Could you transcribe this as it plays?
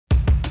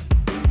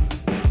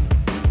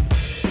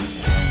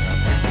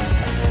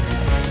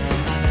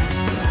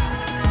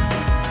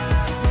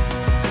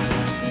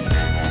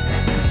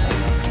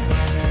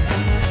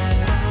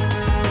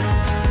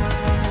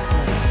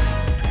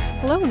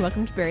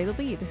welcome to Bury the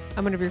Lead.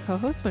 I'm one of your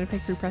co-hosts,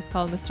 Winnipeg Free Press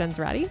columnist Jen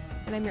Zarati.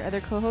 And I'm your other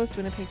co-host,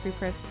 Winnipeg Free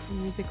Press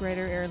music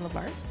writer Erin.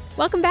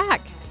 Welcome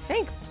back.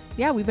 Thanks.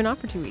 Yeah, we've been off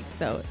for 2 weeks.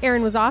 So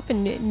Erin was off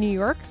in New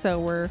York, so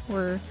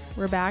we're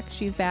back.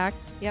 She's back.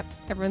 Yep.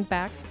 Everyone's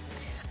back.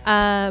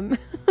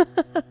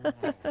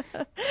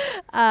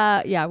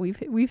 Yeah, we've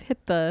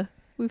hit the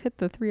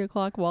 3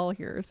 o'clock wall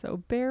here, so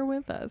bear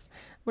with us.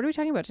 What are we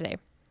talking about today?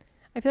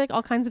 I feel like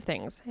all kinds of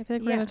things. I feel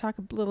like we're going to talk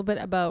a little bit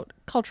about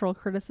cultural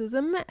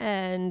criticism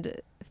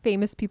and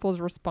famous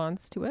people's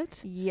response to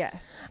it.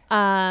 Yes.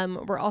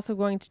 We're also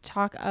going to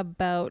talk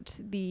about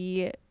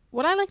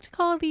what I like to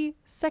call the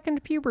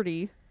second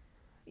puberty.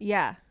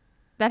 Yeah.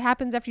 That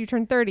happens after you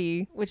turn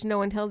 30. Which no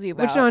one tells you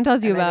about.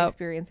 I'm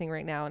experiencing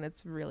right now, and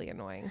it's really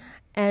annoying.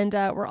 And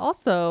we're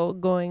also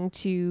going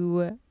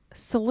to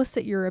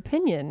solicit your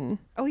opinion.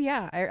 Oh,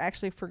 yeah. I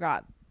actually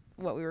forgot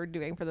what we were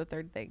doing for the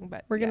third thing,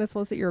 but we're going to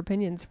solicit your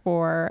opinions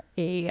for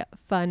a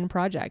fun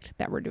project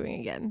that we're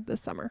doing again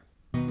this summer.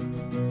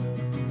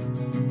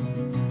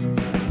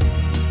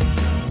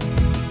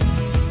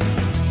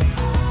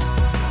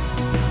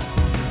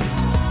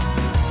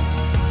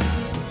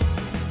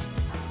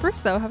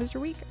 First, though, how was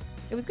your week?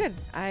 It was good.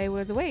 I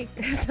was away.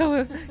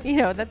 So,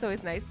 that's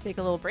always nice to take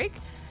a little break.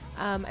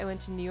 I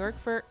went to New York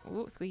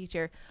squeaky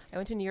chair. I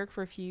went to New York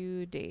for a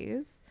few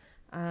days.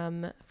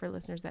 For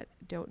listeners that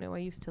don't know, I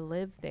used to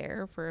live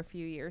there for a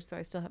few years, so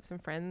I still have some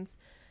friends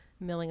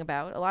milling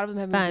about. A lot of them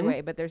have moved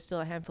away, but there's still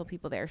a handful of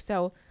people there.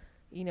 So,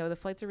 the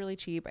flights are really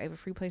cheap. I have a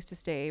free place to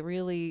stay.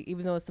 Really,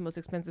 even though it's the most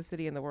expensive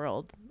city in the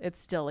world, it's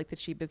still like the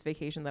cheapest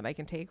vacation that I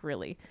can take,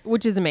 really.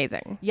 Which is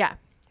amazing. Yeah.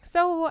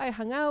 So I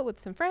hung out with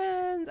some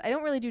friends. I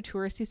don't really do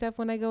touristy stuff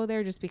when I go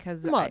there just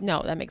because. Well,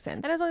 no, that makes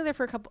sense. And I was only there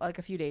for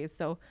a few days.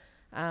 So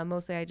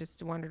mostly I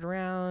just wandered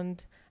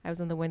around. I was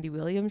on the Wendy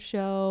Williams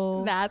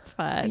show. That's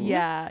fun.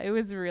 Yeah, it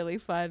was really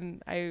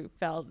fun. I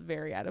felt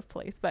very out of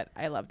place, but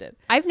I loved it.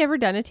 I've never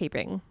done a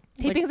taping.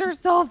 Tapings are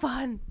so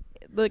fun.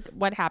 Like,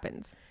 what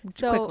happens?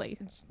 Quickly.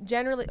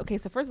 Generally,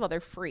 so first of all,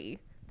 they're free.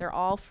 They're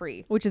all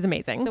free. Which is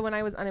amazing. So when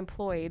I was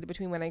unemployed,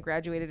 between when I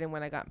graduated and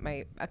when I got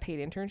a paid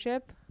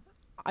internship,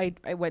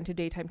 I went to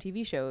daytime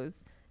TV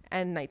shows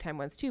and nighttime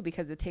ones too,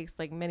 because it takes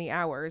like many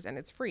hours and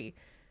it's free.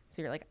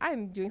 So you're like,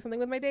 I'm doing something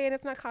with my day and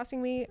it's not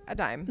costing me a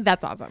dime.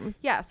 That's awesome.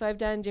 Yeah. So I've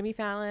done Jimmy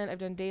Fallon. I've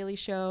done Daily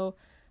Show.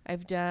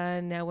 I've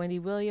done now Wendy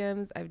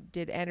Williams. I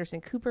did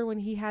Anderson Cooper when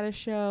he had a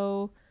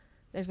show.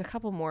 There's a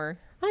couple more.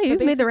 Oh,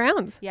 you've made the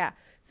rounds. Yeah.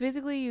 So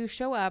basically you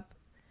show up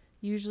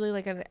usually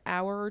like an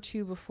hour or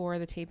two before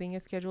the taping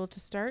is scheduled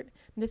to start.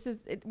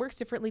 It works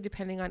differently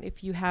depending on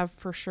if you have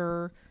for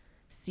sure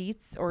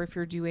seats or if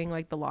you're doing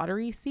like the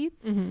lottery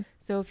seats. Mm-hmm.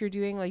 So if you're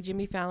doing like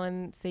Jimmy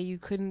Fallon, say you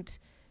couldn't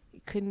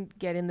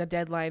get in the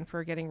deadline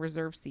for getting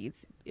reserved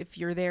seats. If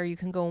you're there, you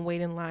can go and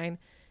wait in line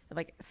at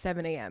like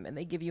 7 a.m. and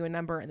they give you a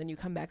number and then you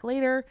come back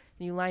later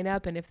and you line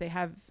up. And if they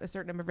have a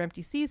certain number of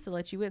empty seats, they'll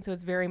let you in. So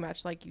it's very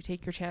much like you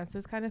take your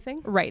chances kind of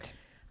thing. Right.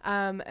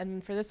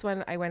 And for this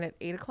one, I went at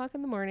 8 o'clock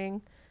in the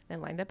morning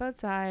and lined up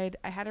outside.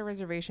 I had a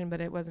reservation, but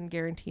it wasn't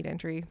guaranteed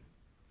entry.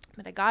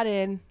 But I got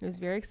in. It was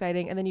very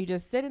exciting. And then you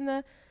just sit in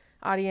the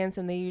audience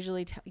and they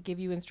usually give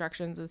you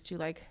instructions as to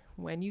like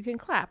when you can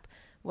clap,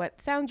 what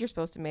sounds you're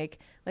supposed to make.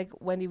 Like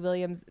Wendy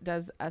Williams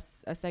does a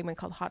segment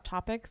called Hot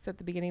Topics at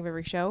the beginning of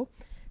every show.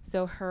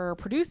 So her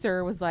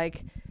producer was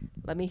like,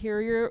 let me hear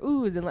your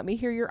oohs and let me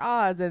hear your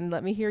ahs and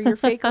let me hear your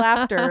fake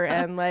laughter.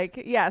 And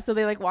like, yeah, so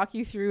they like walk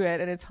you through it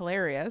and it's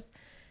hilarious.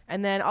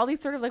 And then all these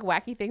sort of like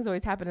wacky things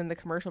always happen in the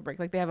commercial break.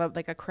 Like they have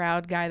a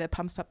crowd guy that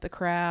pumps up the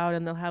crowd,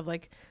 and they'll have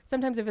like,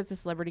 sometimes if it's a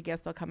celebrity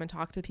guest, they'll come and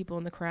talk to people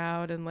in the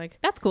crowd and like.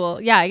 That's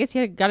cool. Yeah, I guess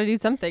you got to do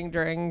something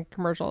during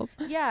commercials.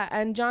 Yeah,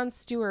 and Jon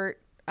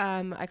Stewart,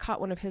 I caught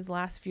one of his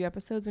last few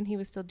episodes when he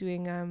was still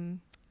doing a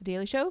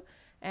Daily Show,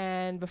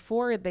 and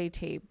before they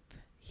tape,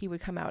 he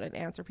would come out and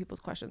answer people's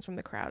questions from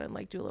the crowd and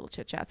like do a little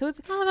chit chat. So it's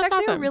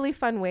actually awesome. A really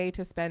fun way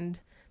to spend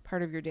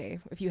part of your day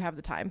if you have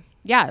the time.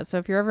 Yeah, so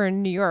if you're ever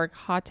in New York,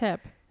 hot tip.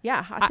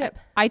 Yeah, hot tip.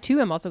 I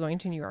too am also going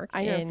to New York.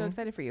 I know, I'm so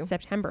excited for you.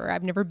 September.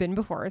 I've never been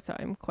before, so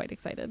I'm quite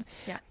excited.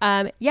 Yeah.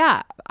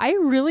 I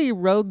really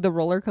rode the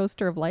roller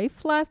coaster of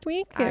life last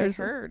week. I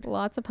heard.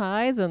 Lots of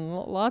highs and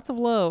lots of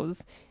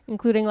lows,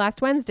 including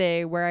last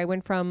Wednesday where I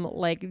went from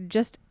like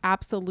just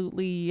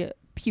absolutely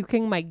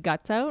puking my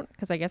guts out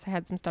because I guess I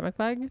had some stomach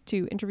bug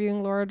to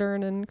interviewing Laura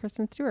Dern and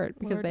Kristen Stewart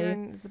because Laura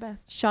Dern is the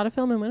best. Shot a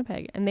film in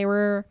Winnipeg and they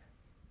were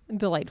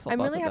delightful. I'm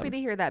really happy to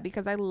hear that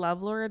because I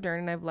love Laura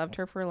Dern and I've loved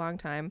her for a long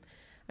time.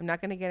 I'm not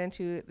going to get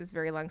into this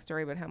very long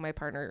story about how my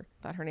partner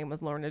thought her name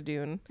was Lorna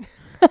Doone.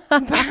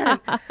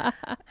 But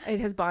it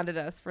has bonded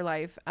us for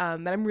life.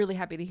 But I'm really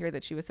happy to hear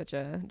that she was such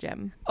a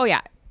gem. Oh,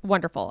 yeah.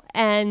 Wonderful.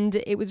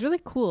 And it was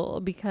really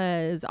cool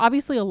because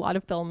obviously a lot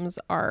of films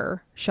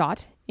are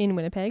shot in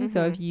Winnipeg. Mm-hmm.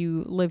 So if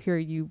you live here,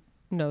 you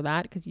know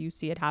that because you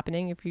see it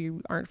happening. If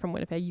you aren't from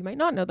Winnipeg, you might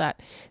not know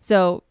that.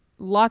 So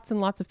lots and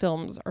lots of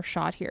films are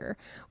shot here.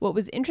 What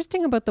was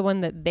interesting about the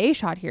one that they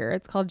shot here,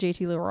 it's called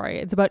J.T. Leroy.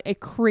 It's about a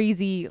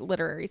crazy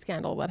literary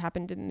scandal that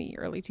happened in the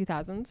early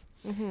 2000s.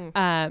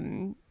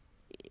 Mm-hmm.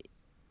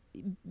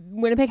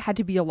 Winnipeg had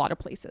to be a lot of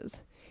places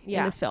in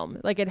Yeah. this film.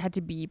 Like it had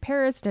to be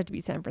Paris, it had to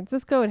be San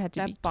Francisco, it had to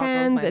That be boggles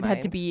Cannes, my it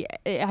had to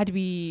mind.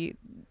 be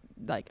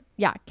like,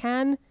 yeah,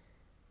 Cannes,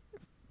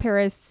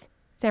 Paris,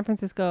 San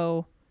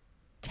Francisco,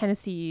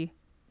 Tennessee,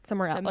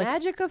 somewhere else. The Like,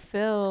 magic of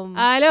film.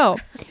 I know.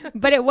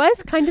 But it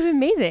was kind of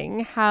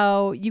amazing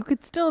how you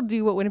could still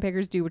do what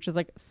Winnipeggers do, which is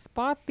like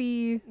spot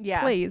the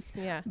place.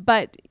 Yeah.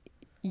 But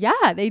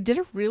yeah, they did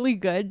a really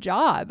good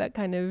job at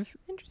kind of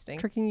Interesting.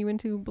 tricking you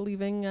into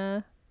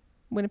believing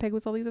Winnipeg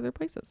was all these other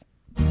places.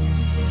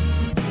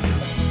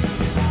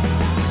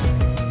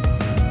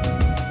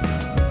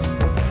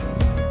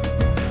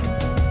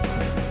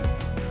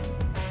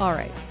 All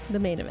right, the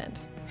main event.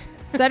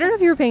 So I don't know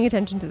if you were paying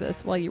attention to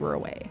this while you were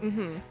away,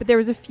 but there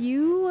was a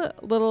few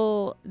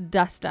little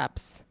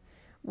dust-ups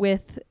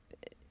with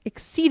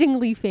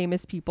exceedingly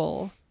famous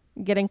people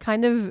getting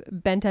kind of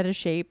bent out of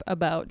shape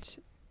about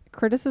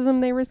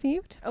criticism they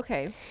received.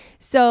 Okay.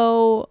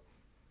 So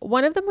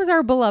one of them was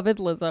our beloved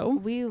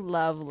Lizzo. We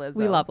love Lizzo.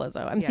 We love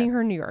Lizzo. I'm seeing Yes.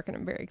 her in New York and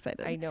I'm very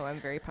excited. I know. I'm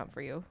very pumped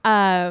for you.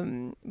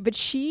 But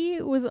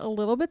she was a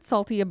little bit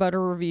salty about a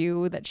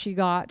review that she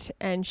got,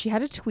 and she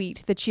had a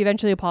tweet that she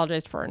eventually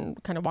apologized for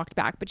and kind of walked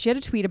back. But she had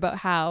a tweet about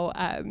how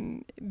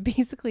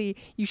basically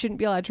you shouldn't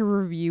be allowed to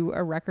review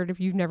a record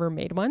if you've never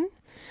made one,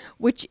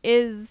 which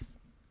is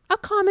a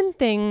common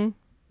thing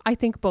I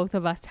think both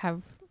of us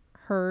have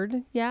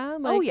heard. Yeah.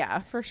 Like, Oh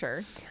yeah, for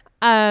sure.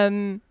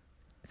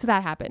 so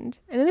that happened.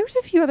 And then there was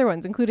a few other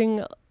ones,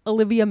 including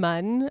Olivia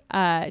Munn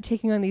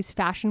taking on these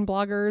fashion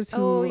bloggers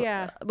who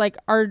like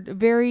are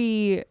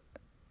very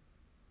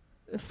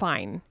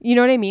fine. You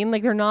know what I mean?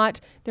 Like they're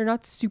not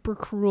super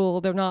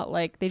cruel. They're not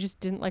like, they just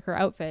didn't like her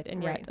outfit,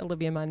 and yet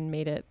Olivia Munn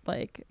made it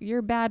like,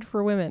 you're bad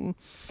for women.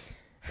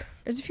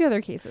 There's a few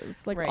other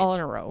cases like all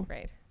in a row.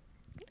 Right.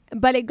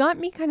 But it got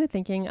me kind of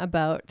thinking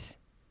about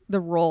the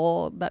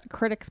role that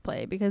critics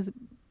play, because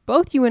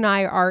both you and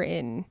I are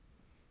in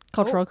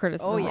cultural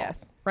criticism. Oh role,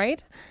 yes.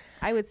 right?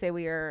 I would say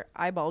we are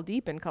eyeball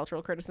deep in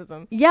cultural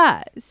criticism.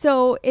 Yeah.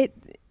 So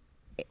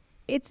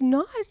it's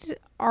not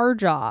our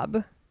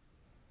job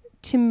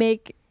to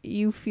make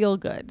you feel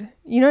good.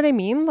 You know what I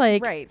mean?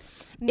 Like, right.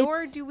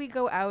 Nor do we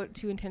go out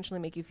to intentionally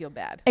make you feel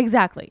bad.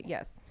 Exactly.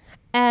 Yes.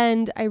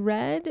 And I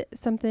read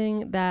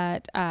something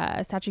that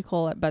Sachi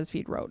Cole at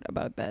BuzzFeed wrote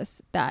about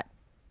this that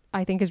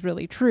I think is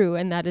really true.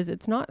 And that is,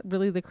 it's not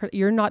really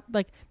you're not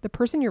like the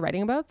person you're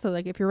writing about. So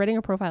like if you're writing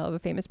a profile of a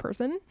famous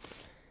person,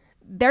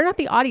 they're not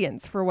the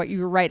audience for what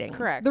you're writing.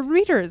 Correct. The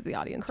reader is the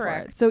audience for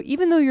it. So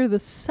even though you're the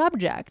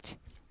subject,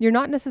 you're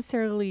not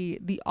necessarily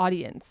the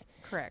audience.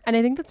 Correct. And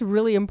I think that's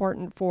really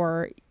important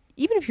for,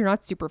 even if you're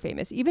not super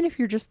famous, even if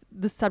you're just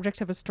the subject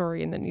of a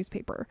story in the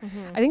newspaper,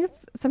 I think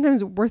it's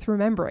sometimes worth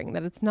remembering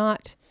that it's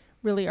not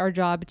really our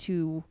job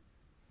to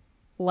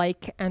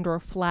like and or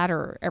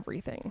flatter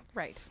everything.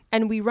 Right.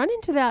 And we run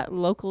into that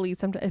locally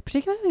sometimes,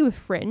 particularly with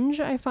Fringe.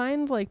 I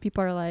find like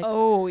people are like,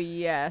 oh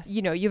yes,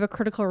 you know, you have a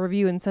critical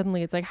review and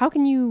suddenly it's like, how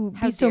can you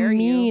be so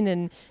mean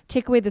and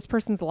take away this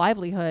person's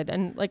livelihood?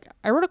 And like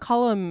I wrote a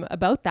column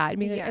about that. I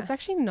mean, it's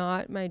actually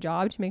not my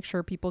job to make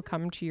sure people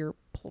come to your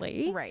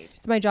play. Right.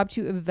 It's my job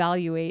to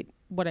evaluate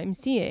what I'm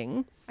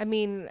seeing. I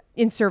mean,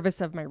 in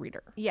service of my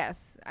reader.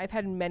 Yes. I've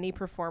had many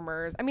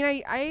performers. I mean,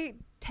 I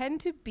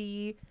tend to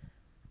be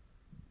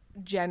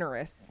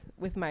generous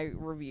with my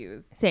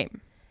reviews. Same.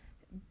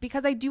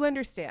 Because I do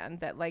understand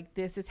that like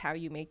this is how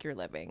you make your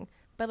living.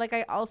 But like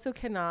I also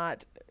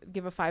cannot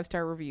give a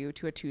 5-star review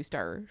to a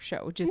 2-star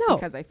show just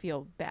because I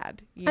feel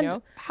bad, you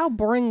know? How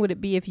boring would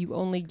it be if you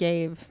only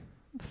gave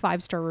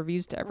 5-star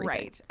reviews to everything?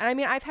 Right. And I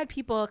mean, I've had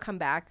people come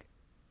back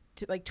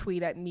to like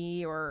tweet at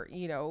me or,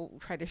 you know,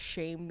 try to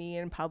shame me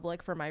in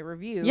public for my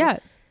review. Yeah.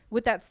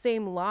 With that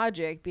same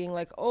logic being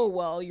like, oh,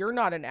 well, you're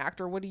not an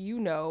actor. What do you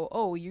know?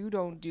 Oh, you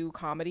don't do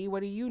comedy. What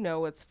do you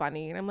know? It's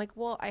funny. And I'm like,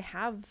 well, I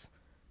have,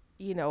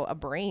 you know, a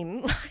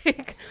brain.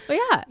 Like, well,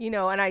 yeah. You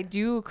know, and I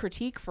do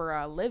critique for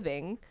a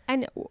living.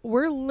 And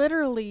we're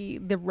literally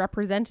the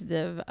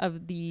representative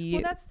of the...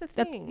 Well, that's the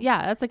thing.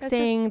 That's like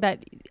saying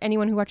that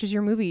anyone who watches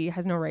your movie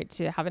has no right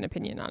to have an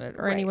opinion on it,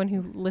 or anyone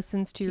who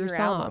listens to your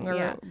song album,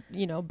 or,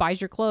 you know,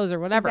 buys your clothes or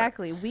whatever.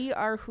 Exactly. We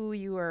are who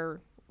you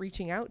are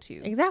reaching out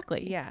to.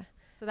 Exactly. Yeah.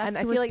 So that's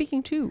who we're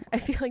speaking to. I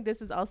feel like this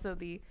is also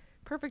the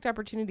perfect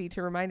opportunity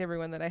to remind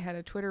everyone that I had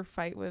a Twitter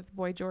fight with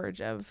Boy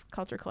George of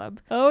Culture Club.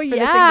 Oh, for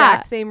this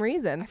exact same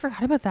reason. I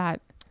forgot about that.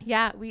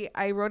 Yeah,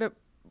 I wrote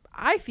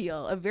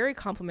a very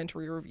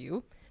complimentary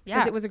review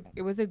because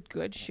it was a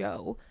good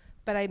show,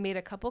 but I made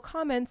a couple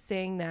comments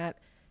saying that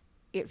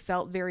it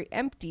felt very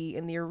empty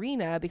in the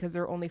arena because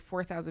there were only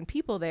 4,000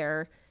 people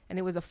there and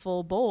it was a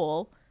full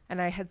bowl,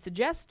 and I had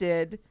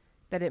suggested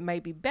that it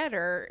might be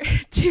better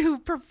to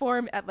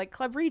perform at like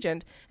Club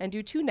Regent and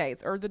do 2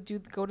 nights, or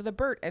go to the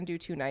Burt and do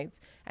 2 nights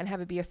and have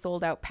it be a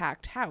sold out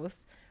packed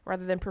house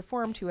rather than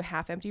perform to a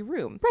half empty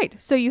room.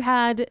 Right. So you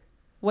had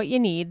what you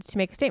need to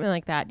make a statement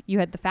like that. You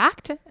had the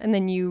fact, and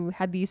then you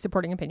had the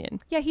supporting opinion.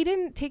 Yeah, he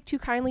didn't take too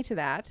kindly to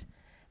that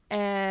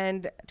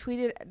and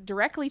tweeted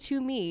directly to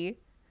me,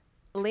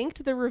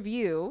 linked the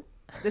review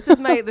This is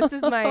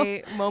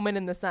my moment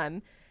in the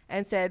sun.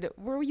 And said,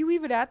 were you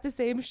even at the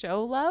same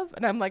show, love?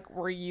 And I'm like,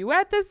 were you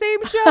at the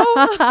same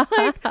show?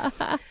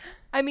 Like,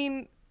 I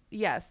mean,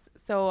 yes.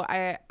 So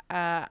I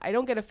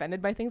don't get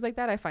offended by things like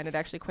that. I find it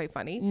actually quite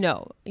funny.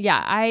 No.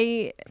 Yeah,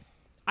 I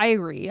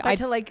agree. But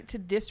to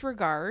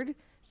disregard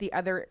the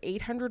other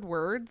 800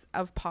 words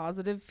of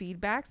positive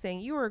feedback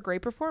saying you were a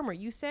great performer,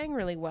 you sang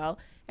really well,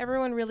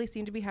 everyone really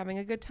seemed to be having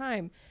a good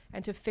time,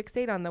 and to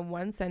fixate on the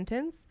one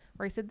sentence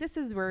where I said this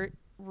is where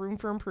room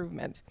for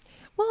improvement.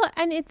 Well,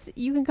 and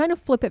you can kind of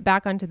flip it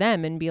back onto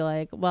them and be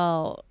like,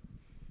 well,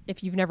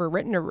 if you've never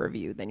written a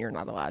review, then you're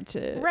not allowed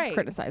to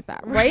criticize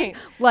that, right?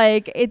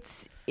 Like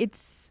it's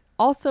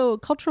also,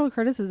 cultural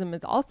criticism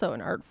is also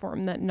an art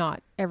form that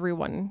not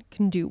everyone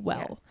can do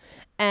well. Yes.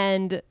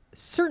 And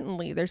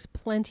certainly there's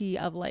plenty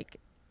of like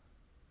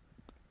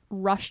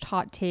rushed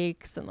hot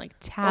takes and like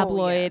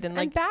tabloid and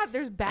like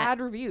there's bad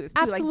reviews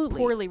too. Absolutely. Like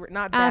poorly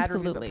not bad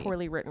reviews, but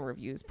poorly written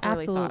reviews.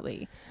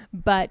 Absolutely.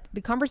 But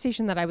the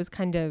conversation that I was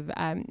kind of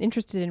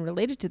interested in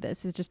related to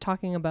this is just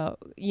talking about,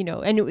 you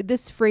know, and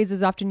this phrase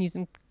is often used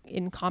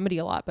in comedy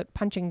a lot, but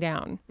punching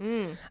down.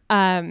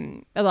 A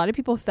lot of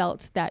people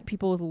felt that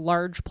people with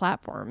large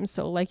platforms,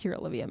 so like your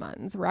Olivia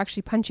Munns, were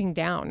actually punching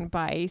down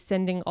by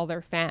sending all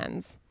their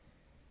fans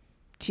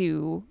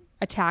to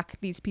attack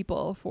these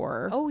people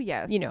for,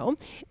 you know,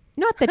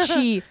 not that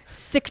she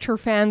sicked her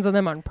fans on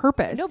them on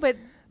purpose. No,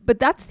 but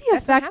that's the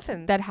effect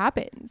that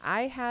happens.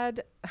 I'm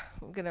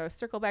going to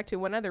circle back to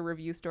one other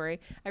review story.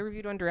 I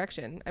reviewed One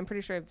Direction. I'm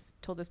pretty sure I've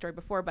told this story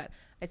before, but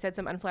I said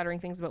some unflattering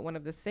things about one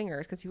of the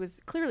singers because he was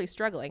clearly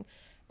struggling.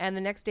 And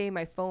the next day,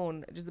 my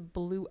phone just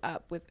blew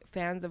up with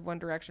fans of One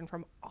Direction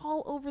from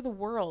all over the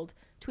world,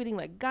 tweeting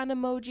like gun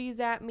emojis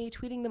at me,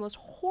 tweeting the most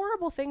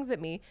horrible things at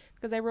me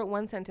because I wrote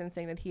one sentence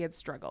saying that he had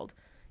struggled.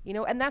 You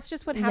know, and that's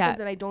just what happens.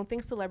 And I don't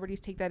think celebrities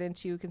take that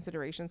into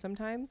consideration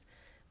sometimes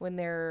when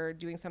they're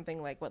doing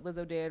something like what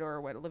Lizzo did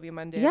or what Olivia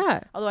Munn did. Yeah.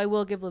 Although I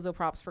will give Lizzo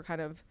props for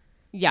kind of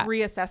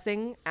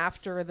reassessing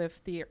after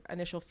the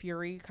initial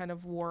fury kind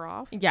of wore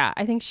off. Yeah,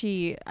 I think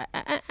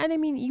and I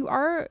mean, you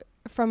are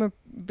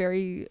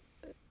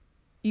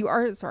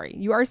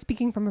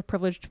speaking from a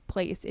privileged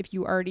place if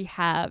you already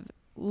have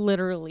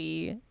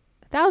literally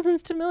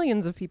thousands to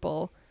millions of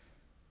people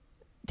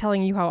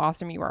telling you how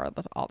awesome you are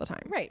all the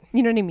time. Right.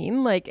 You know what I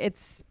mean? Like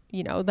it's,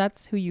 you know,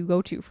 that's who you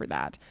go to for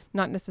that,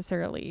 not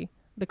necessarily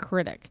the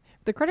critic.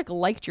 If the critic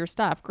liked your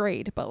stuff,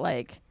 great, but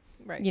like,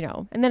 you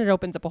know, and then it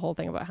opens up a whole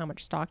thing about how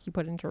much stock you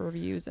put into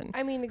reviews and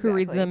who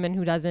reads them and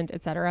who doesn't,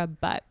 etc.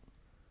 But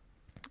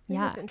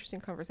it's an interesting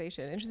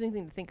conversation, interesting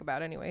thing to think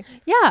about anyway.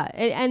 Yeah.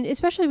 And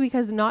especially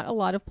because not a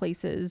lot of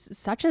places,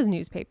 such as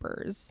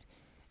newspapers,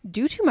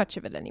 do too much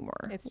of it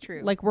anymore. It's true.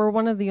 Like we're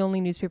one of the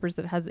only newspapers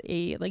that has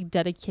a like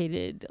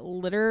dedicated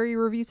literary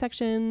review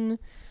section.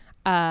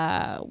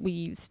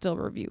 We still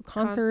review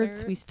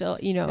concerts. We still,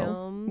 you know,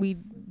 films. We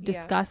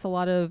discuss a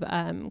lot of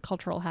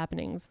cultural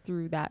happenings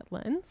through that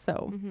lens.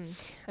 So,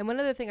 and one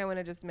other thing I want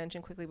to just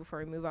mention quickly before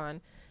we move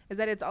on is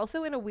that it's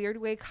also in a weird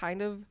way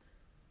kind of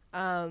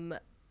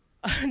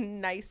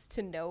nice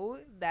to know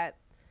that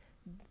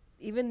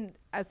even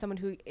as someone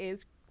who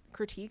is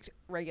critiqued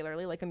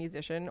regularly, like a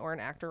musician or an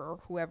actor or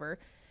whoever,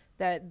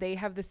 that they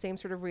have the same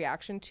sort of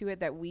reaction to it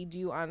that we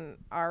do on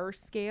our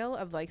scale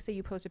of like, say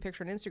you post a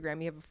picture on Instagram,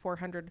 you have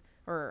 400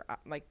 or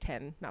like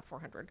 10, not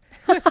 400,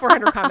 there's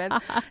 400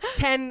 comments,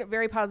 10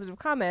 very positive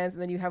comments,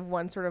 and then you have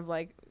one sort of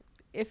like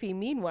iffy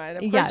mean one.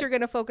 Of course you're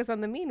going to focus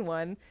on the mean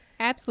one.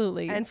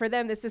 Absolutely. And for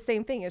them, it's the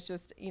same thing. It's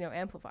just, you know,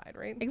 amplified,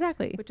 right?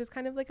 Exactly. Which is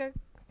kind of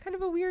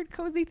a weird,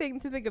 cozy thing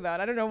to think about.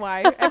 I don't know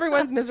why.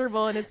 Everyone's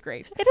miserable and it's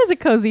great. It is a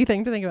cozy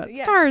thing to think about.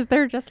 Yeah. Stars,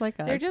 they're just like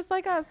us. They're just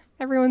like us.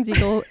 Everyone's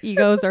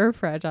egos are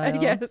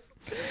fragile. Yes.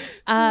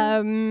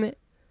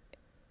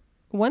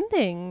 One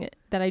thing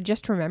that I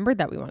just remembered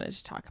that we wanted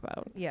to talk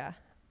about. Yeah.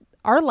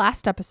 Our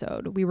last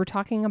episode, we were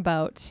talking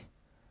about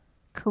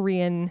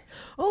Korean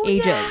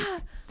ages. Yeah.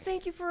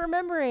 Thank you for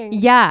remembering.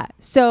 Yeah.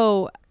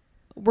 So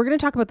we're going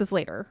to talk about this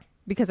later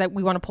because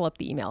we want to pull up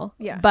the email.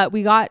 Yeah. But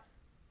we got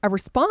a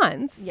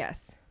response.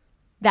 Yes.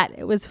 That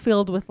it was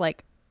filled with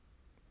like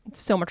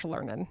so much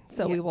learning.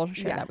 So we will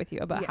share that with you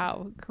about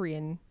how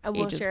Korean ages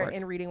we'll share work. it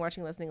in reading,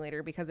 watching, listening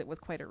later because it was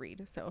quite a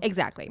read. So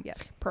exactly. Yes.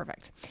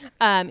 Perfect.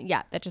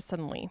 That just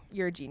suddenly.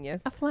 You're a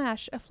genius. A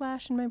flash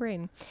in my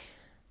brain.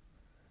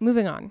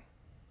 Moving on.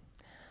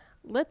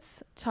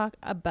 Let's talk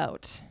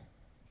about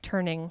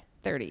turning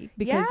 30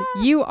 because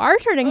you are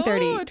turning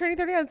 30. Oh, turning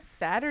 30 on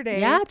Saturday.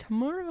 Yeah,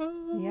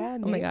 tomorrow. Yeah,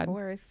 May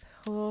 4th.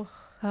 Oh,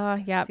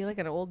 yeah. I feel like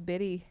an old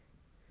biddy.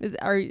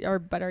 Are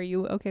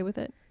you okay with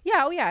it?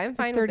 Yeah, I'm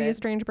fine. Is 30 with it. a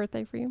strange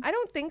birthday for you? I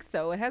don't think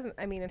so. It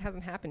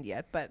hasn't happened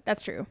yet, but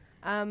that's true.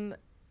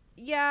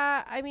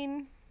 Yeah, I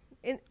mean,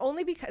 it's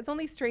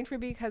only strange for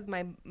me because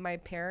my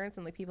parents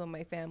and like people in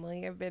my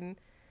family have been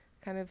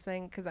kind of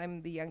saying, because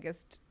I'm the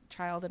youngest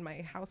child in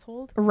my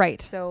household.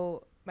 Right.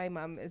 So my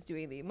mom is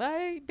doing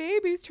my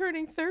baby's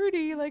turning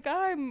 30, like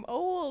I'm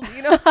old,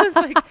 you know, it's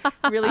like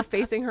really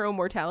facing her own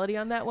mortality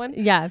on that one.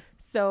 Yeah.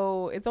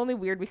 So it's only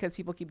weird because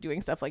people keep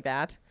doing stuff like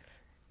that.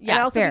 And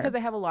also because I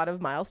have a lot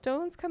of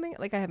milestones coming.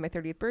 Like I have my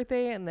 30th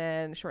birthday, and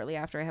then shortly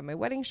after I have my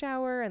wedding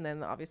shower, and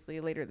then obviously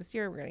later this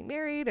year we're getting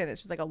married, and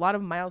it's just like a lot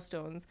of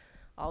milestones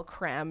all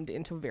crammed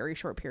into a very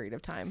short period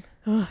of time.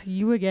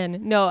 You again.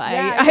 No,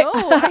 yeah,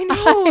 I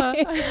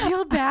know. I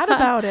feel bad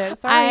about it.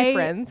 Sorry,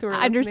 friends who are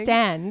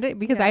understand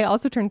because I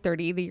also turned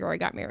 30 the year I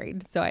got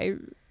married. So I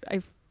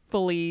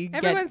fully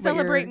everyone get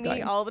celebrate me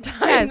going. all the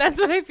time. Yes. That's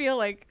what I feel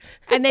like.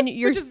 And then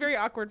which is very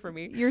awkward for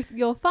me.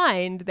 You'll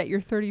find that your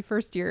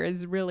 31st year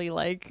is really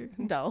like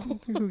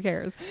dull. Who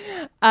cares?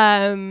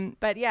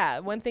 But yeah,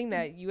 one thing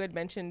that you had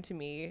mentioned to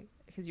me,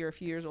 because you're a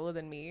few years older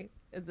than me,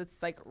 is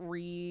it's like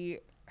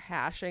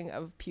rehashing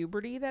of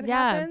puberty that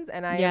happens,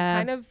 and I am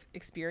kind of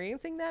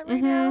experiencing that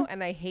right now,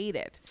 and I hate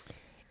it.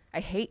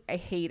 I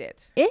hate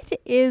it. It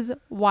is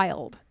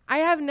wild. I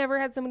have never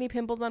had so many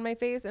pimples on my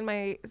face,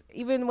 and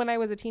even when I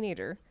was a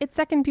teenager. It's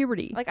second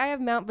puberty. Like I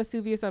have Mount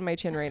Vesuvius on my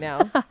chin right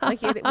now.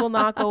 Like it will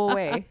not go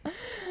away.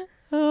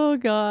 Oh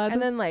God.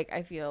 And then like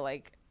I feel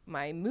like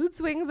my mood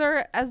swings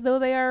are as though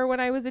they are when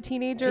I was a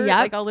teenager. Yep.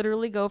 Like I'll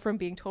literally go from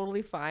being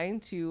totally fine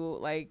to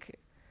like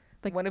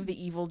one of the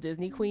evil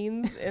Disney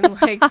queens in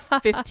like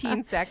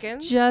 15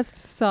 seconds. Just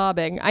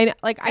sobbing. I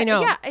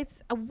know. Yeah,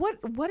 it's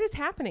what is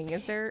happening?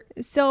 Is there?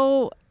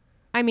 So,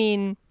 I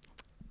mean,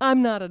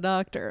 I'm not a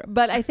doctor,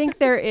 but I think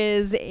there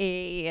is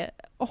a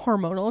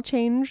hormonal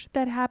change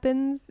that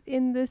happens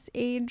in this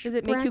age. Does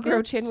it make you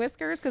grow chin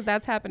whiskers? Because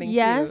that's happening too.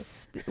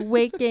 Yes,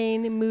 weight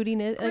gain,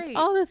 moodiness, Great. like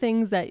all the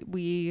things that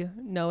we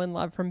know and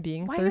love from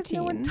being 13. Why does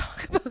no one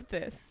talk about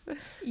this?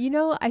 You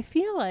know, I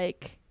feel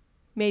like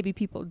maybe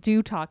people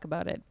do talk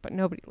about it, but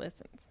nobody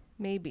listens.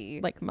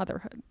 Maybe. Like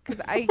motherhood.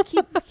 Because I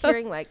keep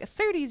hearing like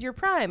 30's your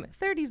prime,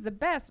 30's the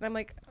best. And I'm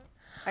like,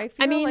 I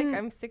feel like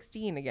I'm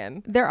 16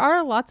 again. There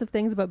are lots of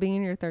things about being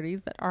in your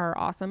 30s that are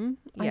awesome.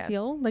 Yes. I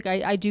feel like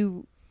I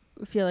do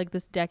feel like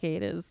this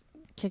decade is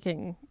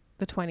kicking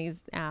the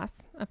 20s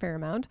ass a fair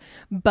amount.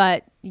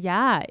 But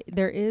yeah,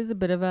 there is a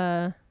bit of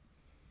a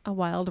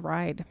wild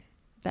ride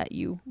that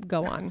you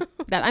go on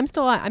that I'm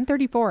still on. I'm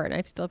 34 and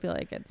I still feel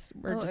like it's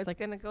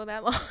gonna go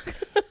that long.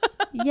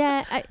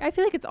 Yeah, I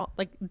feel like it's all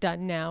like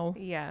done now.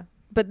 Yeah,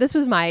 but this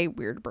was my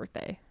weird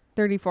birthday.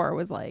 34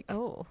 was like,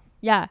 oh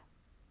yeah,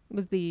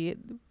 was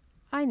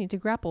I need to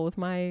grapple with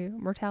my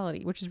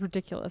mortality, which is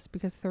ridiculous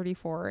because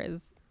 34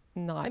 is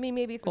not. I mean,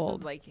 maybe if old. This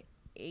was like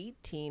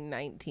 18,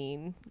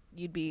 19,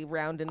 you'd be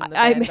rounding the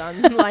bend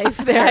on life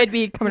there. I'd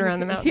be coming around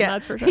the mountain, yeah.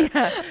 That's for sure.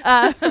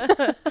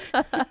 Yeah.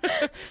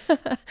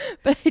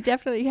 But I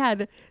definitely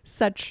had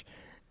such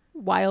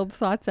wild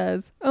thoughts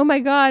as, oh my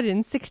God,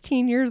 in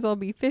 16 years I'll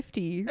be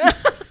 50.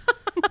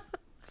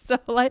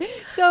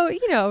 So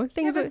you know,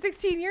 things. Yeah, but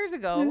 16 years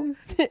ago,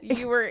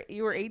 you were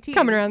 18,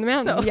 coming around the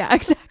mountain. So, yeah,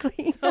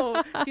 exactly.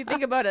 So if you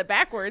think about it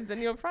backwards, then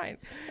you'll find.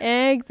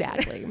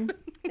 Exactly.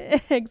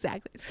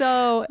 Exactly.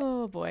 So,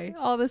 oh boy,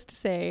 all this to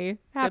say,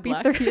 happy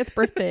 30th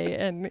birthday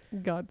and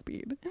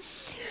Godspeed.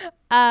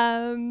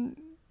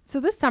 So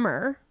this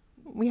summer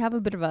we have a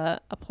bit of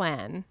a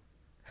plan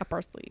up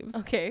our sleeves.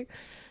 Okay.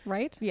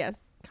 Right? Yes.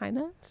 Kind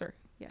of. Sure.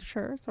 Yeah.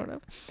 Sure, sort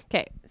of.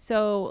 Okay,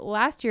 so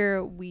last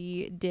year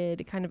we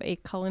did kind of a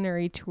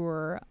culinary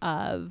tour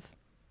of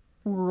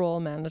rural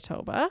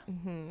Manitoba.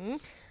 Mm-hmm.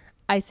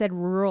 I said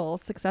rural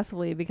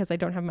successfully because I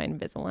don't have my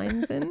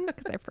Invisaligns in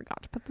because I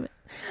forgot to put them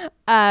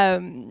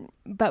in.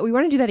 But we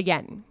want to do that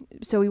again.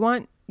 So we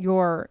want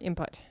your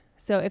input.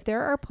 So if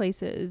there are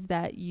places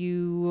that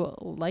you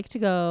like to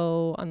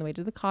go on the way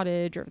to the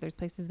cottage, or if there's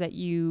places that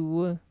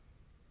you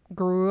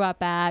grew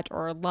up at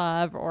or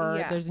love,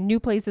 or there's new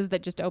places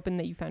that just opened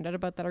that you found out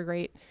about that are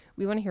great,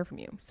 we want to hear from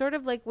you. Sort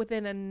of like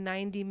within a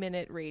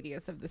 90-minute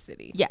radius of the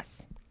city.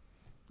 Yes.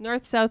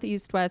 North, south,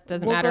 east, west,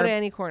 doesn't matter. We'll go to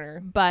any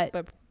corner. But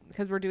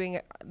because we're doing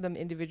them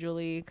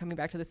individually, coming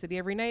back to the city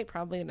every night,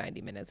 probably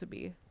 90 minutes would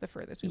be the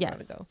furthest we want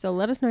to go. So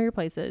let us know your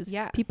places.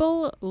 Yeah.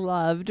 People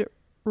loved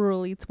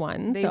Rural Eats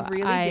 1. They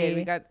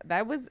really did.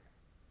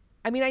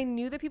 I mean, I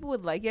knew that people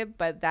would like it,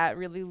 but that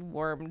really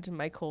warmed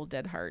my cold,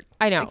 dead heart.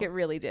 I know. Like, it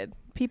really did.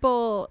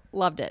 People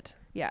loved it.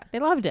 Yeah. They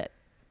loved it.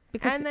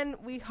 And then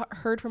we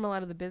heard from a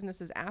lot of the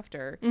businesses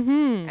after.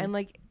 Mm-hmm. And,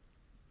 like,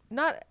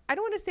 I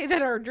don't want to say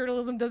that our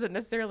journalism doesn't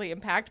necessarily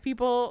impact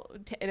people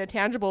in a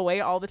tangible way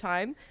all the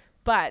time,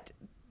 but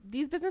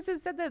these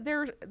businesses said that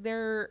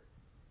their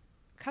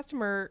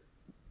customer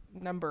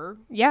number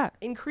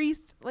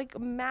increased like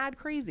mad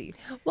crazy.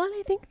 Well, and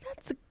I think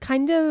that's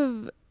kind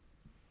of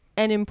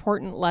an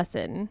important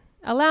lesson.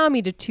 Allow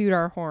me to toot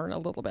our horn a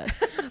little bit.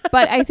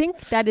 But I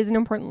think that is an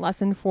important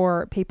lesson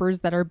for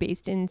papers that are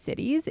based in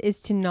cities, is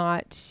to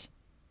not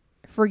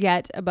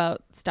forget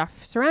about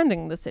stuff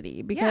surrounding the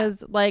city,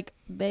 because like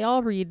they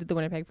all read the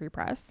Winnipeg Free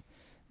Press.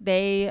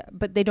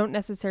 But they don't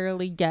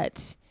necessarily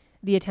get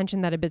the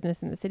attention that a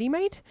business in the city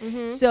might.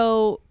 Mm-hmm.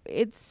 So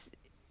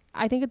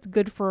I think it's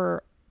good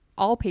for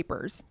all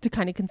papers to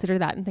kind of consider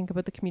that and think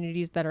about the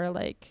communities that are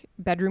like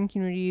bedroom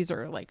communities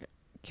or like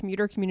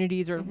commuter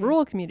communities or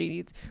rural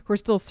communities who are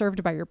still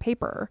served by your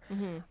paper.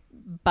 Mm-hmm.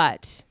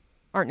 But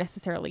aren't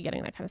necessarily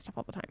getting that kind of stuff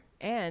all the time.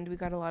 And we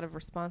got a lot of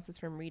responses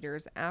from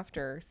readers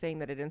after saying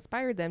that it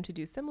inspired them to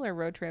do similar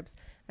road trips.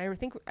 And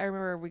I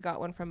remember we got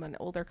one from an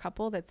older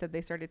couple that said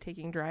they started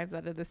taking drives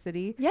out of the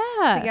city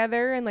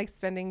together and like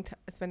spending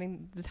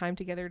the time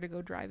together to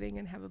go driving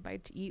and have a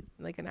bite to eat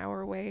like an hour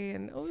away.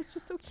 And it's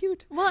just so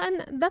cute. Well,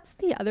 and that's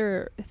the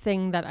other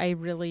thing that I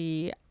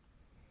really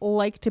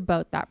liked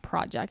about that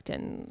project,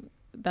 and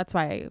that's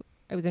why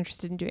I was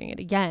interested in doing it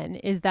again,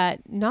 is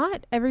that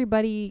not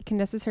everybody can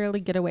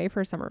necessarily get away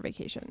for a summer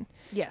vacation.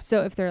 Yes.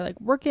 So if they're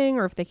like working,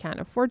 or if they can't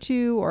afford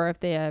to, or if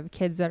they have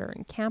kids that are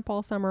in camp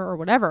all summer or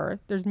whatever,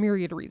 there's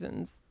myriad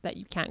reasons that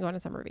you can't go on a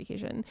summer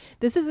vacation.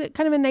 This is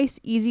kind of a nice,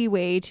 easy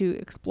way to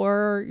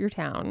explore your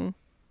town,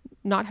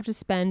 not have to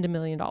spend $1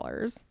 million,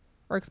 or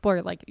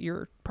explore like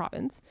your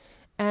province.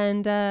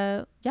 And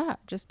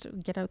just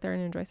get out there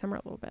and enjoy summer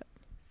a little bit.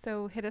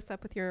 So hit us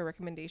up with your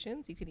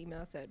recommendations. You can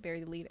email us at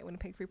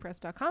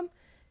burythelead@winnipegfreepress.com,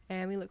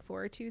 and we look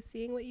forward to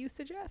seeing what you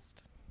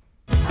suggest.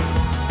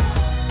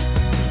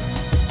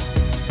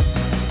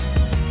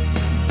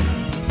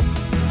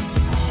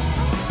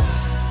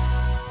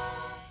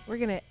 We're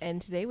going to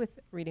end today with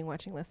reading,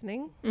 watching,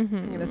 listening. Mm-hmm.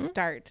 I'm going to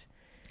start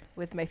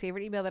with my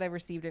favorite email that I've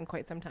received in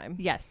quite some time.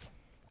 Yes.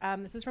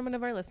 This is from one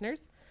of our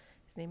listeners.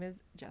 His name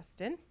is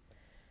Justin.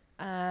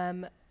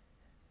 I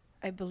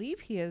believe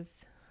he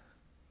is...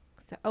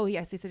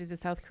 he said he's a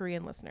South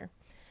Korean listener.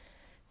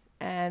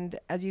 And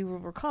as you will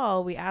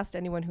recall, we asked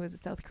anyone who is a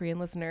South Korean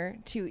listener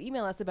to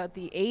email us about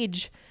the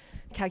age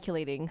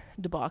calculating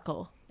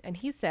debacle. And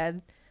he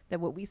said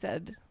that what we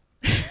said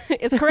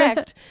is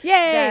correct.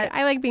 Yay!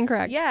 I like being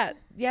correct. Yeah.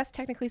 Yes,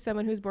 technically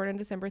someone who's born on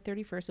December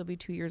 31st will be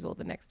 2 years old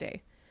the next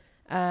day.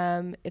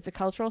 It's a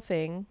cultural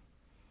thing.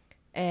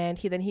 And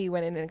he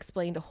went in and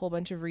explained a whole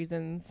bunch of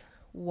reasons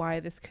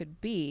why this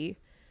could be,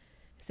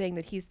 saying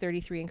that he's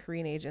 33 in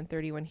Korean age and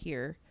 31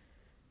 here,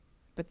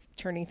 but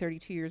turning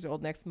 32 years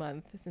old next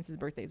month since his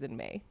birthday's in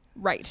May.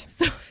 Right.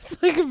 So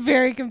it's like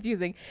very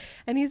confusing.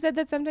 And he said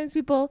that sometimes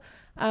people,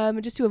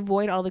 just to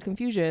avoid all the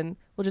confusion,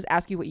 will just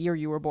ask you what year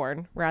you were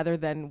born rather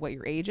than what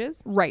your age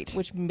is. Right.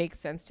 Which makes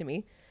sense to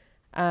me.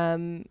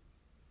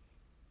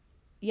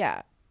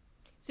 Yeah.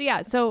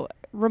 So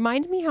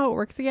remind me how it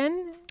works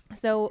again.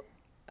 So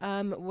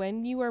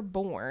when you are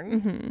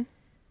born... Mm-hmm.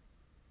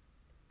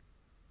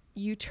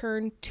 You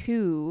turn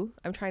 2.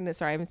 I'm talking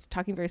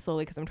very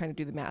slowly because I'm trying to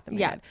do the math in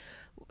my head.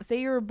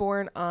 Say you were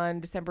born on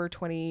December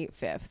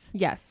 25th.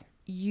 Yes.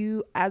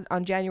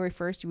 On January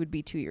 1st, you would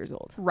be 2 years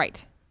old.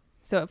 Right.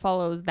 So it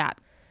follows that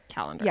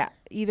calendar. Yeah.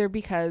 Either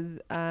because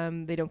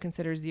they don't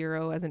consider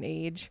 0 as an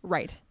age.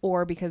 Right.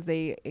 Or because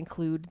they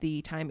include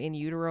the time in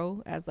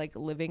utero as like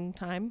living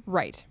time.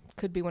 Right.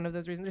 Could be one of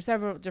those reasons. There's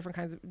several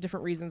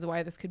different reasons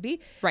why this could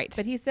be. Right.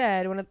 But he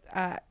said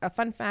a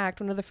fun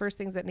fact, one of the first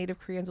things that Native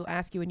Koreans will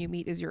ask you when you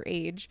meet is your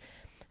age.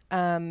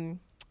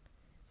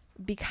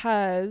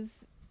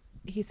 Because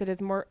he said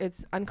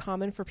it's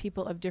uncommon for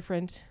people of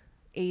different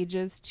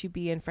ages to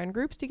be in friend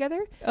groups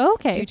together.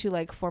 Okay. Due to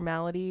like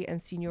formality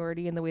and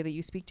seniority in the way that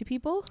you speak to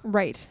people.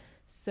 Right.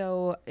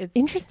 So it's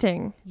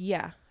interesting.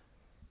 Yeah.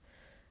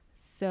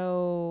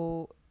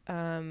 So,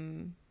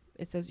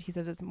 he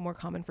says it's more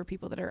common for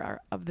people that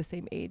are of the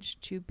same age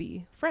to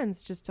be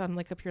friends, just on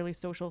like a purely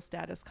social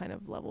status kind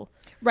of level.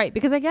 Right.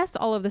 Because I guess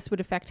all of this would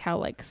affect how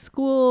like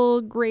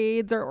school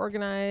grades are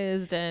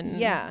organized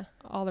and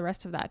all the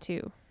rest of that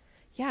too.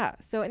 Yeah.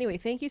 So anyway,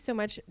 thank you so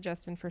much,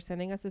 Justin, for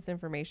sending us this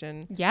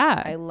information.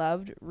 Yeah. I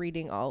loved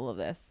reading all of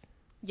this.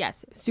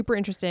 Yes. Super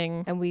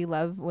interesting. And we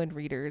love when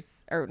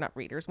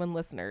when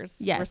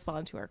listeners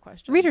respond to our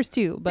questions. Readers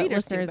too, but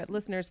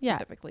listeners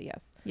specifically,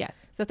 yes.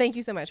 Yes. So thank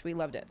you so much. We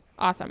loved it.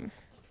 Awesome.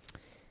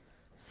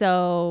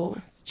 So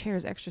this chair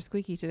is extra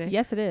squeaky today.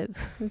 Yes, it is.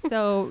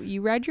 So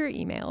you read your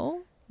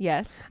email.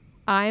 Yes.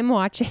 I'm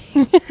watching.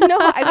 No,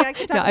 I mean, I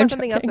can talk about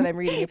something else that I'm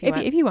reading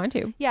if you want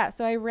to. Yeah,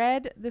 so I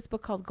read this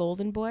book called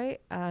Golden Boy.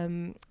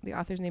 The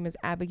author's name is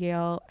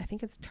Abigail, I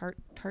think it's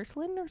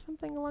Tartlin or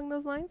something along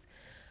those lines.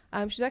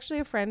 She's actually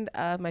a friend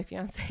of my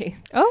fiance's.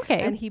 Okay.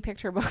 And he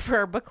picked her book for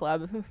our book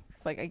club.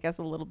 It's like, I guess,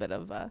 a little bit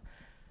of,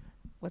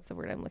 what's the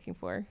word I'm looking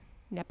for?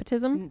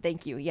 Nepotism?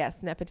 Thank you.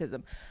 Yes,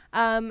 nepotism.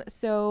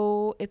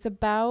 So it's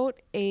about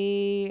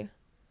I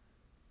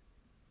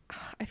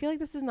feel like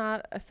this is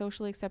not a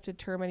socially accepted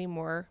term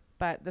anymore,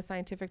 but the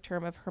scientific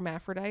term of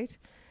hermaphrodite.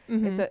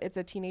 Mm-hmm. It's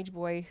a teenage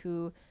boy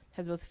who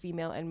has both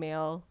female and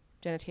male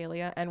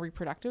genitalia and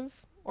reproductive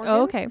organs.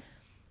 Oh, okay.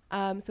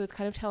 So it's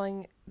kind of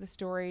telling the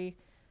story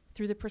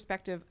through the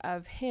perspective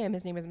of him.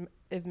 His name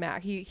is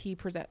Matt. He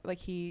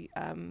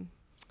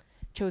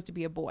chose to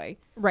be a boy.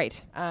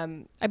 Right.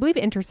 I believe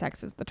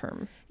intersex is the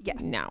term. Yes.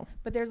 Now.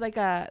 But there's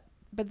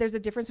a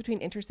difference between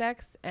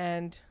intersex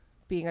and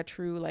being a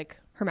true like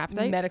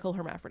hermaphrodite, medical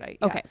hermaphrodite.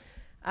 Okay.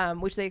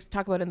 Which they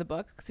talk about in the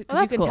book.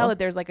 Because you can tell that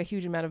there's like a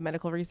huge amount of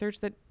medical research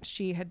that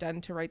she had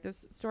done to write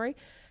this story.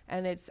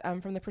 And it's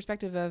from the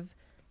perspective of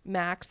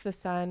Max, the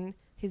son,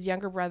 his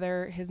younger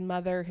brother, his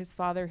mother, his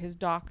father, his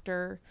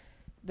doctor,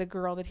 the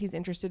girl that he's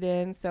interested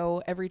in.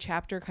 So every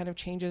chapter kind of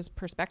changes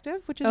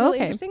perspective, which is really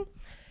interesting.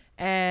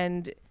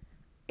 And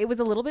it was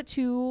a little bit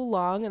too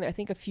long, and I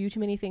think a few too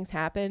many things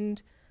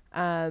happened.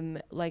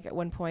 Like at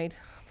one point,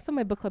 some of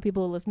my book club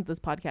people will listen to this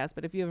podcast,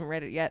 but if you haven't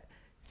read it yet,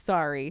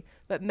 sorry.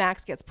 But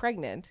Max gets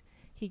pregnant.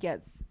 He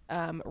gets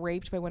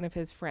raped by one of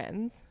his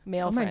friends,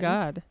 male friends. Oh my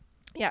God.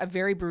 Yeah,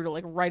 very brutal,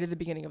 like right at the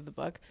beginning of the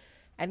book.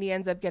 And he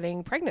ends up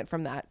getting pregnant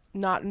from that,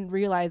 not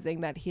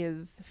realizing that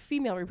his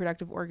female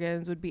reproductive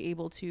organs would be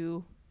able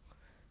to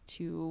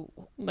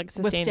like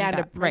withstand a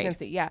that.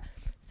 pregnancy. Right. Yeah.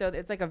 So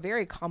it's like a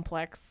very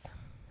complex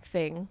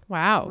thing.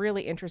 Wow.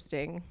 Really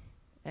interesting.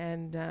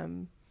 And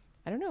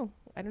I don't know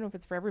if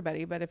it's for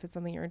everybody, but if it's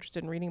something you're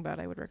interested in reading about,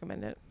 I would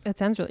recommend it. It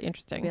sounds really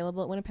interesting.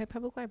 Available at Winnipeg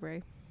Public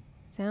Library.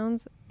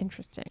 Sounds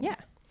interesting. Yeah.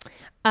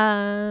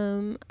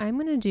 I'm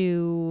going to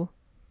do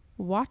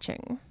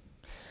watching.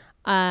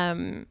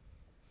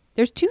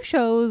 There's 2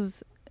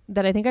 shows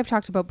that I think I've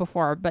talked about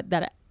before, but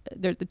that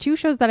they're the 2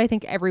 shows that I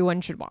think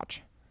everyone should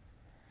watch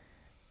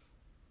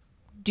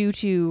due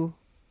to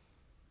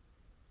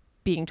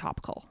being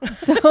topical.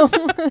 So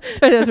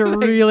there's a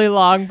really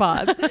long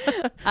pause.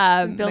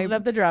 Building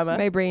up the drama.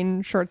 My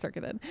brain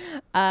short-circuited.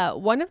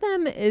 One of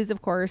them is,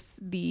 of course,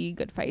 The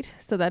Good Fight.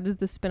 So that is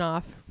the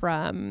spinoff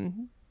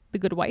from The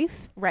Good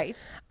Wife. Right.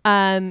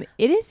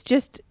 It is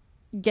just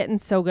getting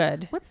so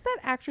good. What's that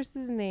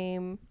actress's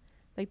name?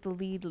 Like the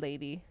lead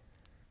lady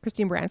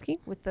Christine Baranski.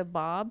 with the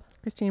bob?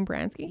 Christine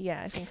Baranski.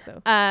 Yeah, I think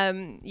so.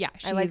 Yeah,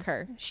 I like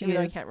her. Even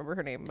though I is- can't remember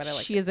her name, but I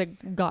like she her. is a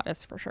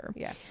goddess for sure.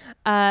 Yeah.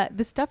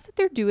 The stuff that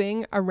they're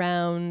doing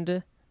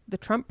around the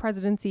Trump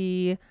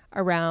presidency,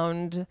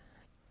 around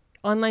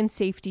online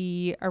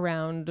safety,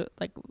 around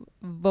like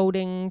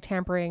voting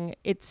tampering,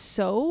 it's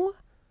so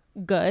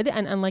good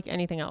and unlike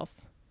anything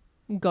else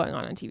going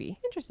on TV.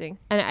 Interesting.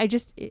 And I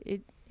just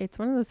it's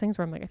one of those things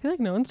where I'm like, I feel like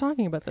no one's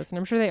talking about this, and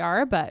I'm sure they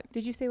are, but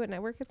Did you say what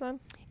network it's on?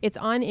 it's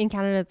on in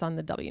Canada. It's on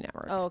the W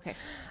Network. Oh, okay.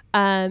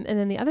 And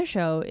then the other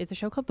show is a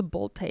show called The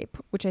Bold Type,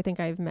 which I think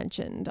I've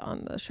mentioned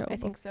on the show I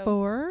think so.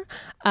 before.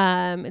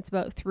 It's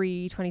about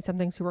 3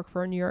 20-somethings who work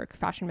for a New York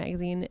fashion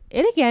magazine.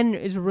 It, again,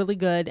 is really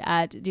good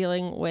at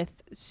dealing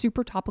with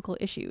super topical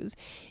issues,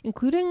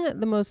 including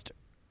the most,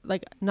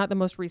 like, not the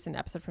most recent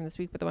episode from this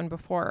week, but the one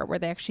before, where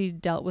they actually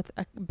dealt with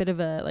a bit of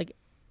a, like,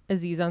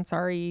 Aziz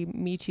Ansari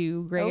Me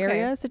Too gray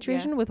area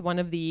situation with one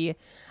of the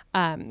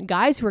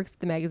guys who works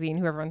at the magazine,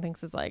 who everyone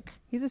thinks is like,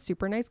 he's a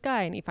super nice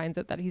guy, and he finds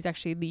out that he's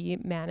actually the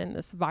man in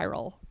this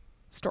viral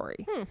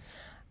story.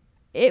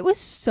 It was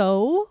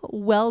so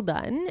well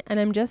done, and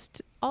I'm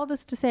just, all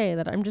this to say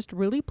that I'm just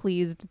really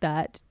pleased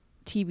that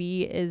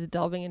TV is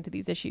delving into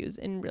these issues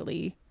in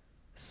really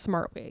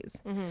smart ways.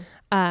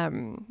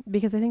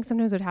 Because I think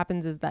sometimes what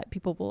happens is that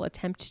people will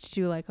attempt to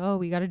do like, oh,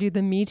 we got to do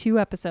the Me Too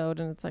episode,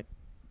 and it's like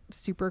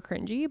super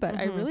cringy, but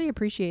I really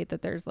appreciate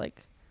that there's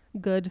like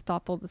good,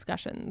 thoughtful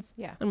discussions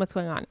on what's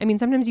going on. I mean,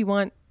 sometimes you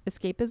want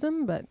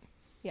escapism, but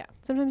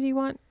sometimes you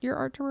want your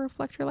art to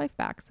reflect your life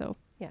back. So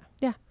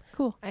yeah,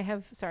 cool. I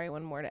have,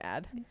 one more to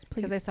add. Please.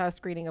 Because I saw a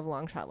screening of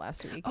Long Shot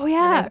last week. Oh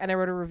yeah. And I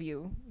wrote a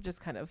review,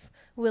 just kind of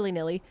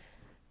willy-nilly.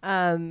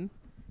 So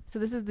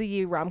this is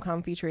the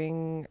rom-com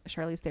featuring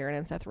Charlize Theron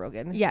and Seth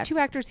Rogen. Yes. 2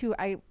 actors who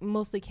I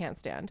mostly can't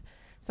stand.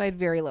 So I had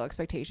very low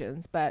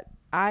expectations, but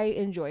I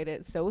enjoyed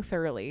it so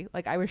thoroughly.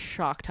 Like, I was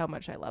shocked how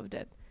much I loved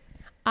it.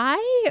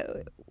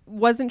 I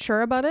wasn't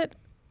sure about it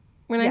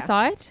when I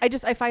saw it.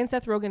 I find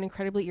Seth Rogen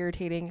incredibly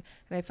irritating,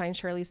 and I find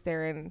Charlize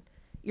Theron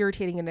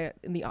irritating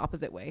in the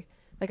opposite way.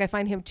 Like, I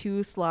find him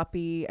too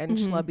sloppy and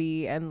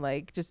schlubby, and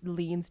like just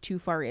leans too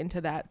far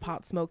into that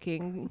pot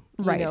smoking,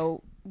 you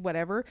know,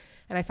 whatever.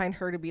 And I find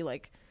her to be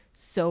like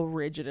so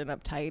rigid and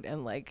uptight,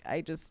 and like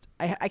I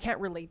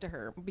can't relate to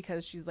her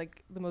because she's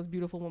like the most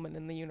beautiful woman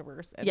in the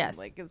universe, and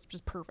like is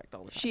just perfect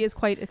all the time. She is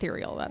quite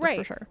ethereal, that is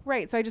for sure.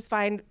 Right. So I just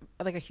find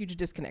like a huge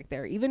disconnect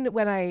there. Even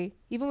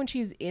when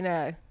she's in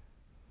a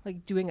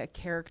like doing a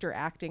character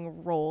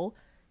acting role,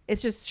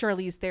 it's just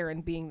Charlize Theron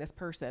being this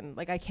person.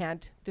 Like, I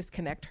can't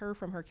disconnect her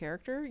from her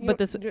character. You know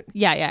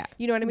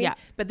what I mean? Yeah.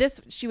 But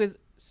she was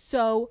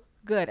so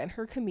good, and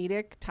her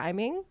comedic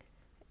timing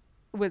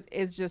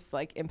is just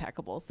like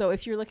impeccable. So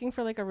if you're looking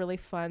for like a really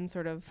fun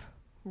sort of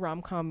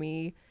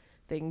rom-com-y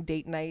thing,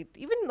 date night,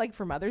 even like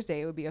for Mother's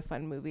Day, it would be a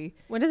fun movie.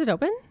 When does it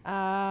open?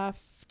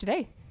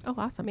 Today. Oh,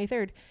 awesome. May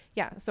 3rd.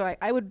 Yeah. So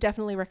I would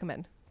definitely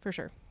recommend, for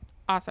sure.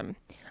 Awesome.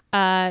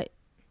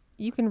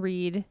 You can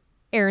read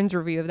Erin's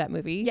review of that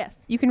movie.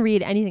 Yes. You can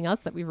read anything else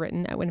that we've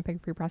written at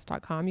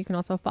winnipegfreepress.com. You can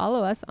also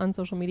follow us on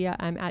social media.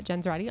 I'm at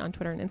Jen Zarati on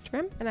Twitter and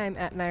Instagram. And I'm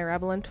at Naira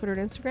Rabel on Twitter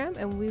and Instagram.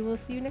 And we will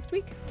see you next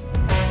week.